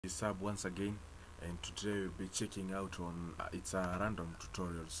Sub once again, and today we'll be checking out on it's a random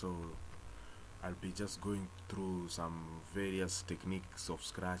tutorial, so I'll be just going through some various techniques of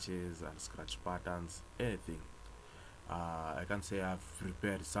scratches and scratch patterns, anything. I can't say I've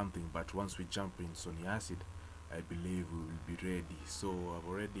prepared something, but once we jump in Sony Acid, I believe we will be ready. So I've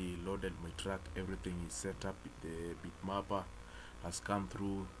already loaded my track, everything is set up, the beat mapper has come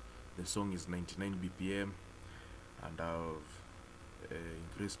through, the song is 99 BPM, and I've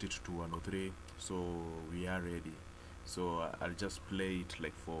increased it to 103, so we are ready. So I'll just play it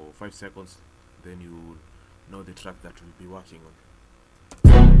like for 5 seconds, then you know the track that we'll be working on.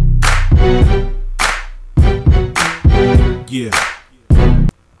 Yeah,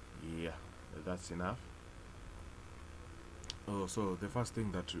 that's enough. So the first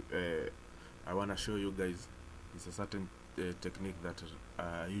thing that I want to show you guys is a certain technique that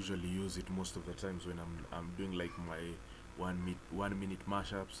I usually use it most of the times when I'm doing like my 1 minute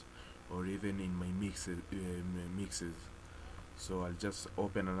mashups, or even in my mixes. So I'll just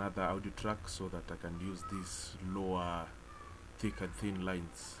open another audio track so that I can use these lower thick and thin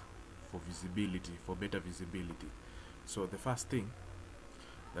lines for visibility, for better visibility. So the first thing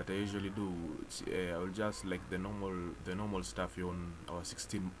that I usually do, I will just like the normal stuff on our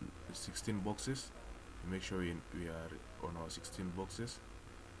 16 boxes. Make sure we are on our 16 boxes.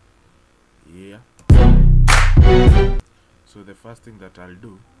 Yeah. So the first thing that I'll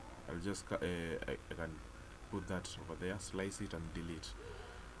do, I'll just I can put that over there, slice it and delete.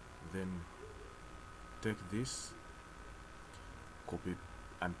 Then take this, copy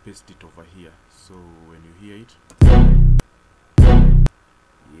and paste it over here. So when you hear it,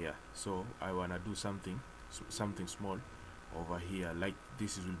 yeah. So I wanna do something small over here. Like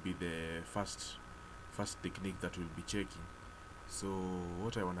this will be the first technique that we'll be checking. So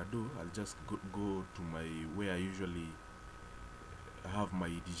what I wanna do, I'll just go to my where I usually have my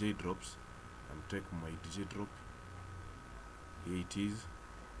DJ drops, and take my DJ drop, here it is,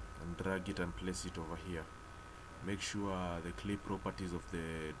 and drag it and place it over here. Make sure the clip properties of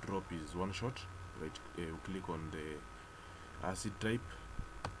the drop is one shot. Right, click on the acid type.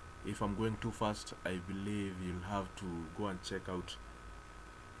 If I'm going too fast, I believe you'll have to go and check out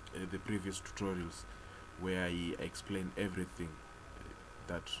the previous tutorials where I explain everything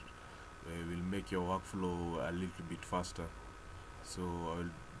that will make your workflow a little bit faster. So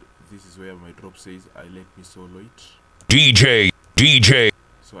this is where my drop says I let me solo it. DJ.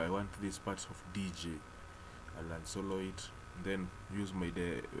 So I want this part of DJ. I'll solo it, then use my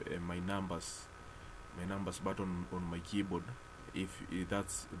numbers button on my keyboard. If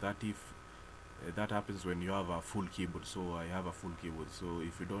that happens when you have a full keyboard. So I have a full keyboard. So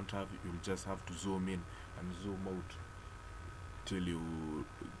if you don't have, you'll just have to zoom in and zoom out till you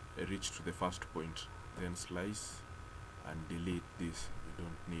reach to the first point. Then slice and delete this, you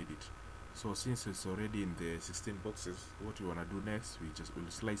don't need it. So since it's already in the 16 boxes, what we want to do next, we'll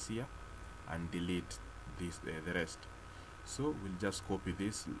slice here and delete this the rest. So we'll just copy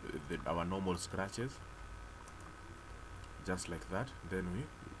this, our normal scratches, just like that. Then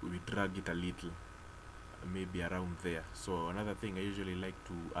we drag it a little, maybe around there. So another thing, I usually like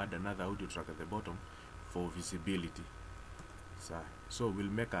to add another audio track at the bottom for visibility. So we'll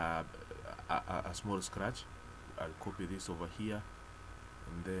make a small scratch. I'll copy this over here,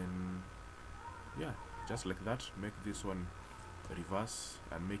 and then yeah, just like that. Make this one reverse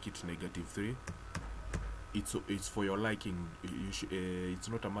and make it -3. It's for your liking. It's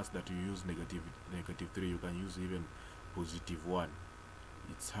not a must that you use -3. You can use even +1.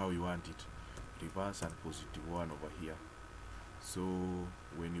 It's how you want it. Reverse and +1 over here. So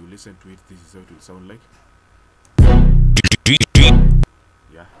when you listen to it, this is how it will sound like.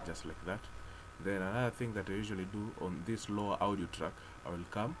 Yeah, just like that. Then another thing that I usually do on this lower audio track, I will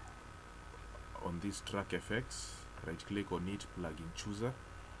come on this track effects, right click on it, plugin chooser,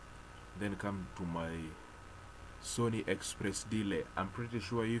 then come to my Sony Express delay. I'm pretty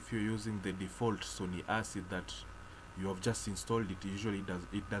sure if you're using the default Sony Acid that you have just installed,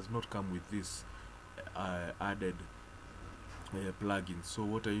 it does not come with this added plugin. So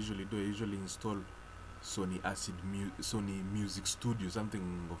what I usually do, I usually install Sony Acid Sony Music Studio,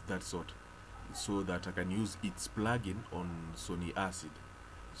 something of that sort, so that I can use its plugin on Sony Acid.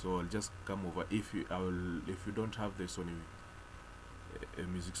 So I'll just come over. If you don't have the Sony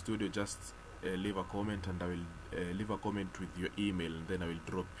Music Studio, just leave a comment, and I will leave a comment with your email, and then I will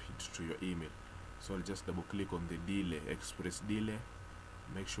drop it to your email. So I'll just double click on the delay, Express delay,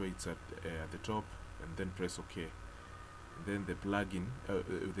 make sure it's at the top, and then press OK. Then the plugin,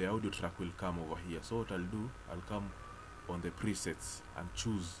 the audio track will come over here. So what I'll do, I'll come on the presets and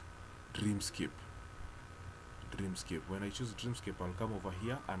choose Dreamscape. Dreamscape. When I choose Dreamscape, I'll come over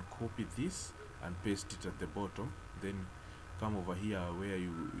here and copy this and paste it at the bottom. Then come over here where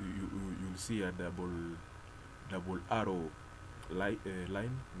you'll see a double arrow line,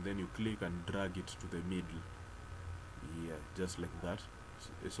 and then you click and drag it to the middle. Yeah, just like that,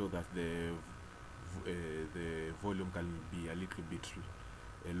 so that the volume can be a little bit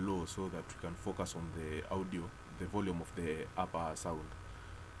low, so that we can focus on the audio, the volume of the upper sound.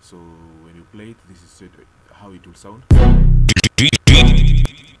 So when you play it, this is how it will sound.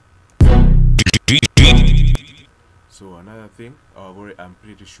 So another thing, I'm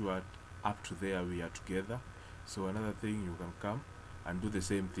pretty sure up to there we are together. So another thing, you can come and do the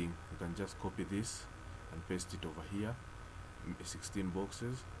same thing. You can just copy this and paste it over here, 16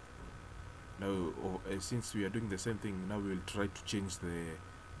 boxes. Now since we are doing the same thing, now we will try to change the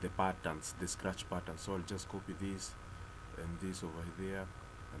patterns, the scratch pattern. So I'll just copy this and this over there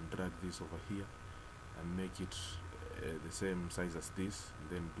and drag this over here and make it the same size as this, and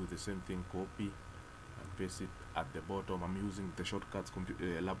then do the same thing, copy and paste it at the bottom. I'm using the shortcuts,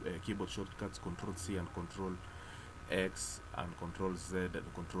 keyboard shortcuts, Control C and Control X and Control Z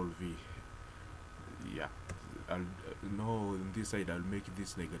and Control V. Yeah, I'll now on this side I'll make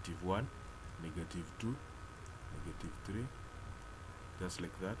this -1, -2, -3, just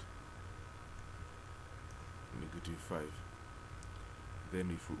like that, -5.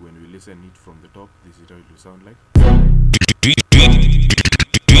 Then when we listen it from the top, this is how it will sound like.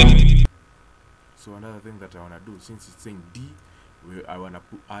 So another thing that I want to do, since it's saying D, I want to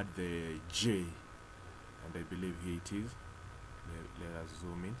add the J, and I believe here it is. Let us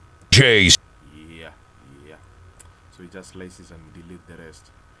zoom in. J. Yeah. So you just slice it and delete the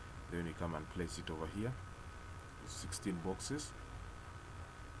rest. Then you come and place it over here. 16 boxes.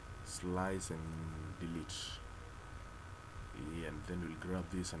 Slice and delete. Yeah, and then we'll grab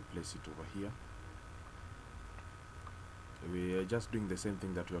this and place it over here. We are just doing the same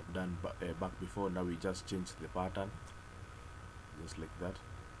thing that we have done back before. Now we just change the pattern, just like that.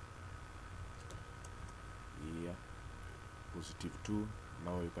 Yeah, +2.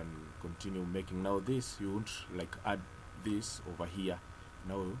 Now you can continue making. Now this, you won't like add this over here.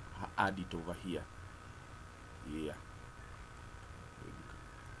 Now add it over here. Yeah.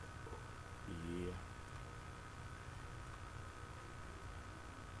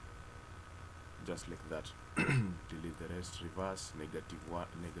 Just like that. Delete the rest, reverse, -1,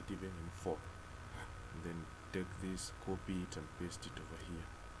 -4, and then take this, copy it and paste it over here,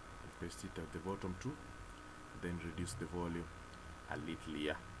 and paste it at the bottom too. Then reduce the volume a little.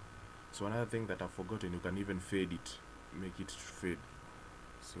 Yeah. So another thing that I've forgotten, you can even fade it, make it fade.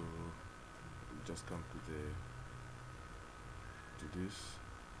 So just come to this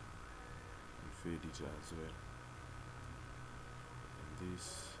and fade it as well, and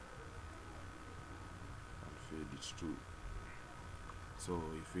this, and fade it too.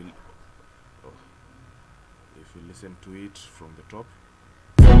 So if we listen to it from the top,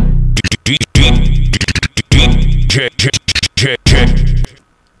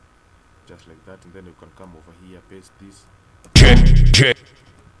 just like that, and then you can come over here, paste this,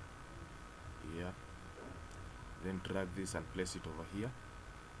 yeah, then drag this and place it over here.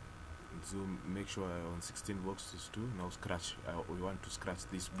 Zoom, make sure on 16 boxes too. Now scratch, we want to scratch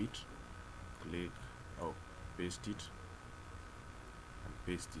this bit. Click, paste it and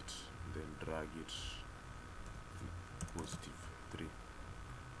paste it, then drag it +3,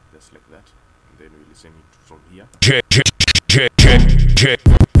 just like that, and then we listen it from here,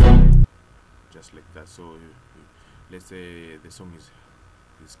 just like that. So let's say the song is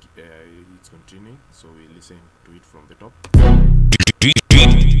it's continuing, so we listen to it from the top,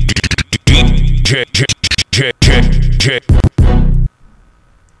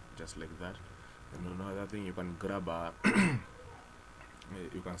 just like that. And another thing, you can grab a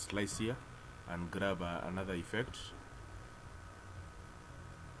you can slice here and grab another effect.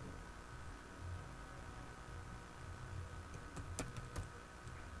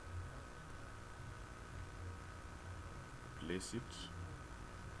 Place it,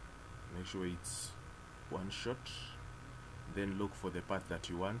 make sure it's one shot, then look for the part that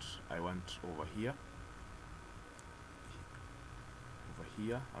you want. I want over here.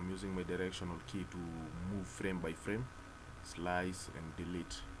 I'm using my directional key to move frame by frame, slice and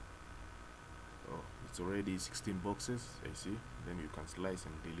delete. It's already 16 boxes, I see. Then you can slice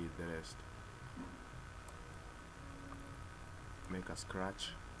and delete the rest. Make a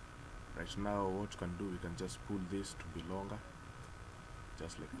scratch. Right now what you can do, you can just pull this to be longer,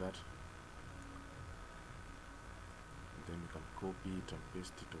 just like that, and then you can copy it and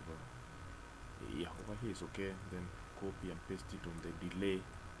paste it over. Yeah, over here is okay. Then copy and paste it on the delay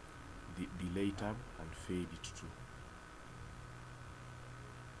delay tab and fade it too.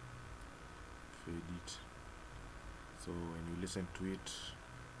 Fade it. So when you listen to it,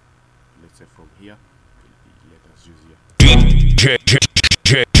 let's say from here, let us use here.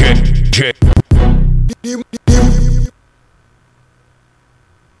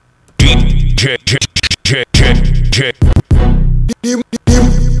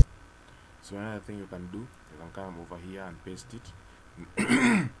 So another thing you can do, you can come over here and paste it.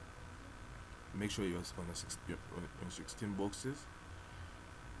 Make sure you're on the 16 boxes.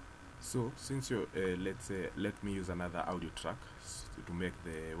 So since you're let's say, let me use another audio track to make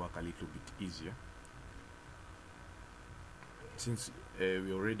the work a little bit easier. Since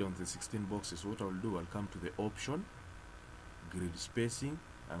we're already on the 16 boxes, what I'll do, I'll come to the option, grid spacing,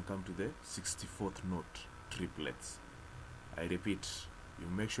 and come to the 64th note triplets. I repeat, you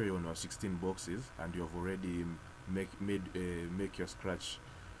make sure you're on your 16 boxes and you have already make your scratch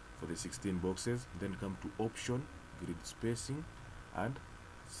for the 16 boxes. Then come to option, grid spacing, and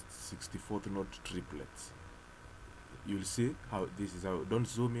 64th note triplets. You'll see how this is. How don't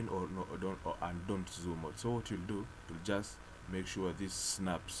zoom in or no, don't zoom out. So what you'll do, you'll just make sure this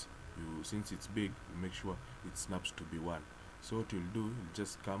snaps. Since it's big, you make sure it snaps to be 1. So what you'll do, you'll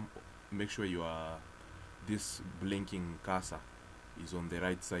just come, make sure this blinking cursor is on the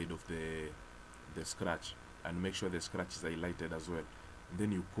right side of the scratch, and make sure the scratch is highlighted as well. And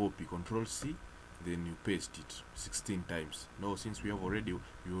then you copy, Control C, then you paste it 16 times. Now since we already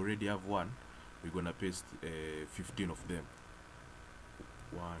have 1, we're gonna paste 15 of them.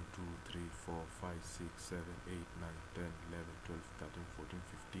 1, 2, 3, 4, 5, 6, 7, 8, 9, 10, 11, 12, 13, 14,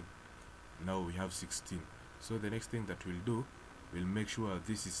 15. Now we have 16. So the next thing that we'll do, we'll make sure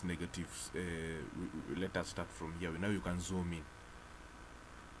this is negative. Let us start from here. Now you can zoom in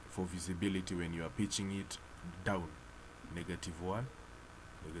for visibility when you are pitching it down. -1,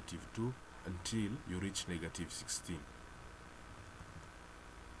 -2, until you reach -16.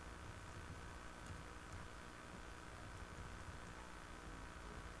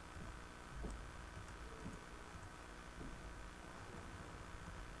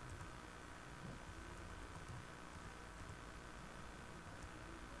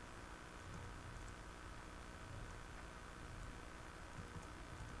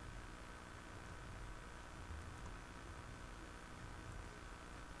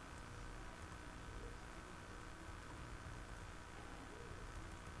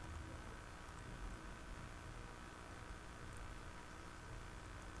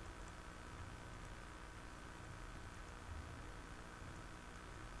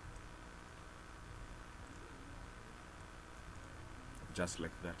 Just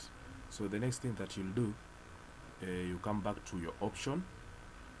like that. So the next thing that you'll do, you come back to your option,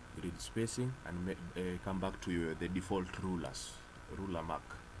 grid spacing, and come back to the default ruler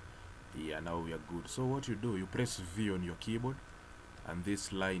mark. Yeah, now we are good. So what you do, you press V on your keyboard, and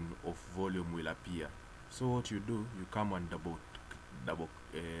this line of volume will appear. So what you do, you come and double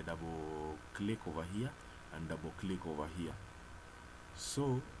click over here and double click over here.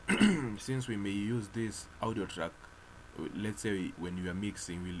 So since we may use this audio track, let's say when you are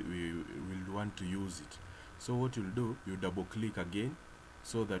mixing, we'll want to use it. So what you'll do, you double click again,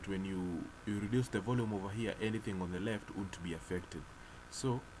 so that when you reduce the volume over here, anything on the left won't be affected.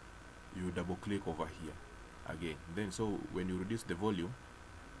 So you double click over here again. Then so when you reduce the volume,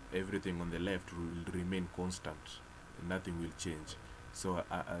 everything on the left will remain constant, nothing will change. So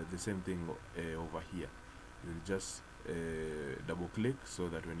the same thing over here, you'll just double click, so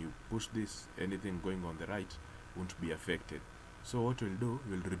that when you push this, anything going on the right won't be affected. So what we'll do,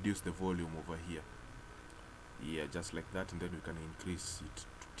 we'll reduce the volume over here. Yeah, just like that, and then we can increase it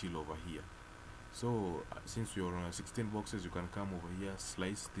till over here. So since we are on 16 boxes, you can come over here,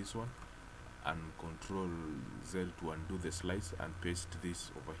 slice this one, and Control Z to undo the slice, and paste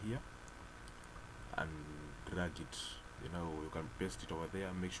this over here and drag it. You can paste it over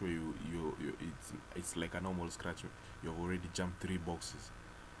there. Make sure it's like a normal scratch. You've already jumped 3 boxes.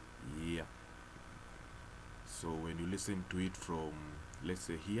 Yeah. So when you listen to it from, let's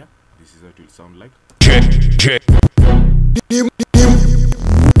say here, this is what it will sound like.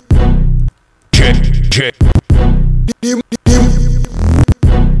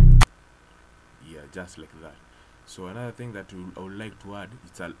 Yeah, just like that. So another thing that I would like to add,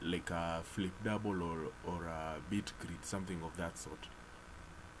 it's like a flip double or a beat grid, something of that sort.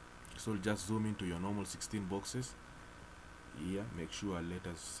 So just zoom into your normal 16 boxes. Yeah, make sure, let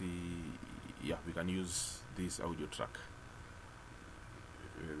us see. Yeah, we can use this audio track.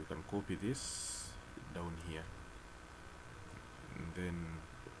 We can copy this down here, and then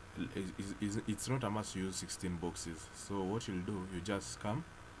it's not a must use 16 boxes. So what you'll do, you just come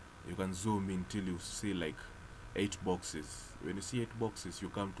you can zoom in till you see like 8 boxes. When you see 8 boxes, you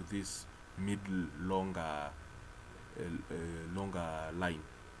come to this middle longer line.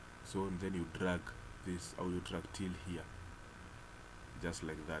 So and then you drag this, or you drag till here, just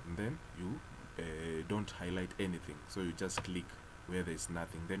like that, and then you don't highlight anything, so you just click where there is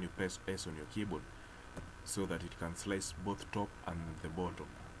nothing, then you press S on your keyboard so that it can slice both top and the bottom.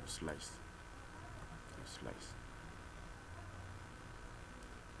 You slice, you slice,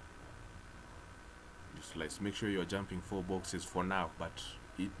 you slice. Make sure you are jumping 4 boxes for now, but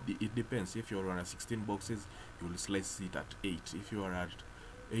it depends. If you're on a 16 boxes, you will slice it at 8. If you are at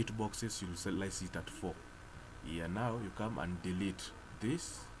 8 boxes, you will slice it at 4. Yeah, now you come and delete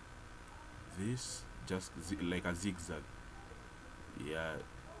this, just like a zigzag. Yeah,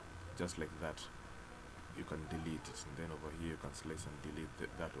 just like that. You can delete it, and then over here you can slice and delete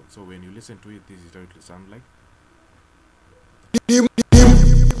that one. So when you listen to it, this is how it will sound like.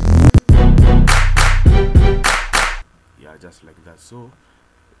 Yeah, just like that. So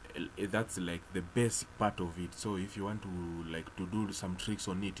that's like the basic part of it. So if you want to like to do some tricks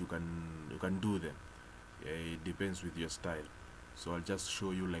on it, you can do them. It depends with your style. So I'll just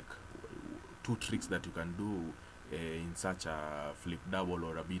show you like 2 tricks that you can do in such a flip double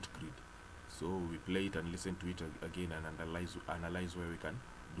or a beat grid. So we play it and listen to it again and analyze where we can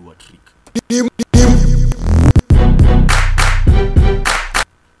do a trick.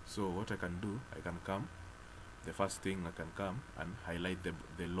 So what I can do, I can come, the first thing I can come and highlight the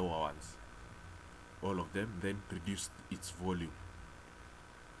lower ones, all of them, then reduce its volume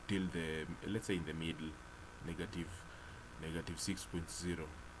till the, let's say in the middle, negative 6.0.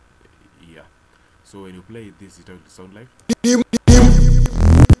 Yeah, so when you play it, this is how it will sound like.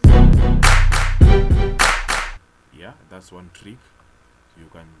 Yeah, that's one trick you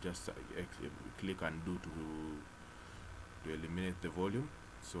can just click and do to eliminate the volume.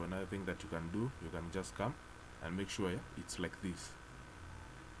 So another thing that you can do, you can just come and make sure it's like this.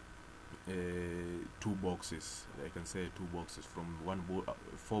 2 boxes, I can say 2 boxes from one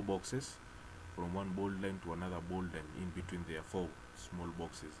 4 boxes from one bold line to another bold line. In between there are 4 small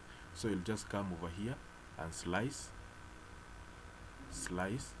boxes. So you'll just come over here and slice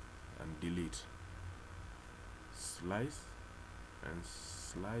and delete, slice and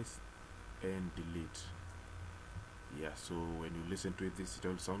delete. Yeah, so when you listen to it, this it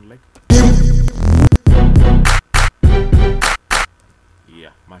will sound like.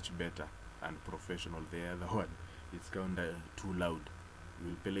 Yeah, much better and professional. The other one, it's kinda too loud.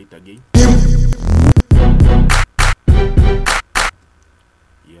 We'll play it again.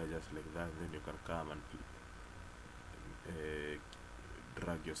 Yeah, just like that. Then you can come and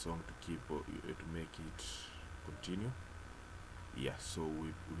drag your song to keep to make it continue. Yeah, so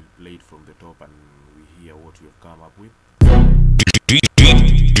we play it from the top and we hear what we have come up with.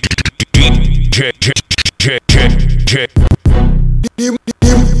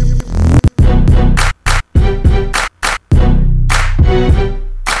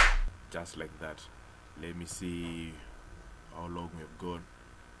 Just like that. Let me see how long we have gone.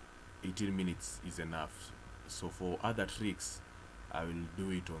 18 minutes is enough. So for other tricks, I will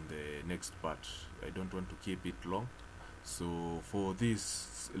do it on the next part. I don't want to keep it long. So for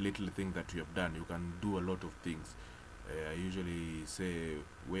this little thing that you have done, you can do a lot of things. I usually say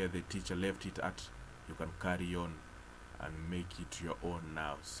where the teacher left it at, you can carry on and make it your own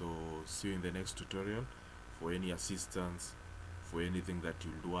now. So see you in the next tutorial. For any assistance, for anything that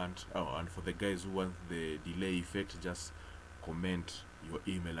you'll want, and for the guys who want the delay effect, just comment your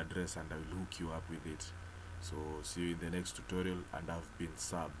email address and I will hook you up with it. So see you in the next tutorial, and I've been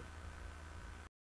Sab.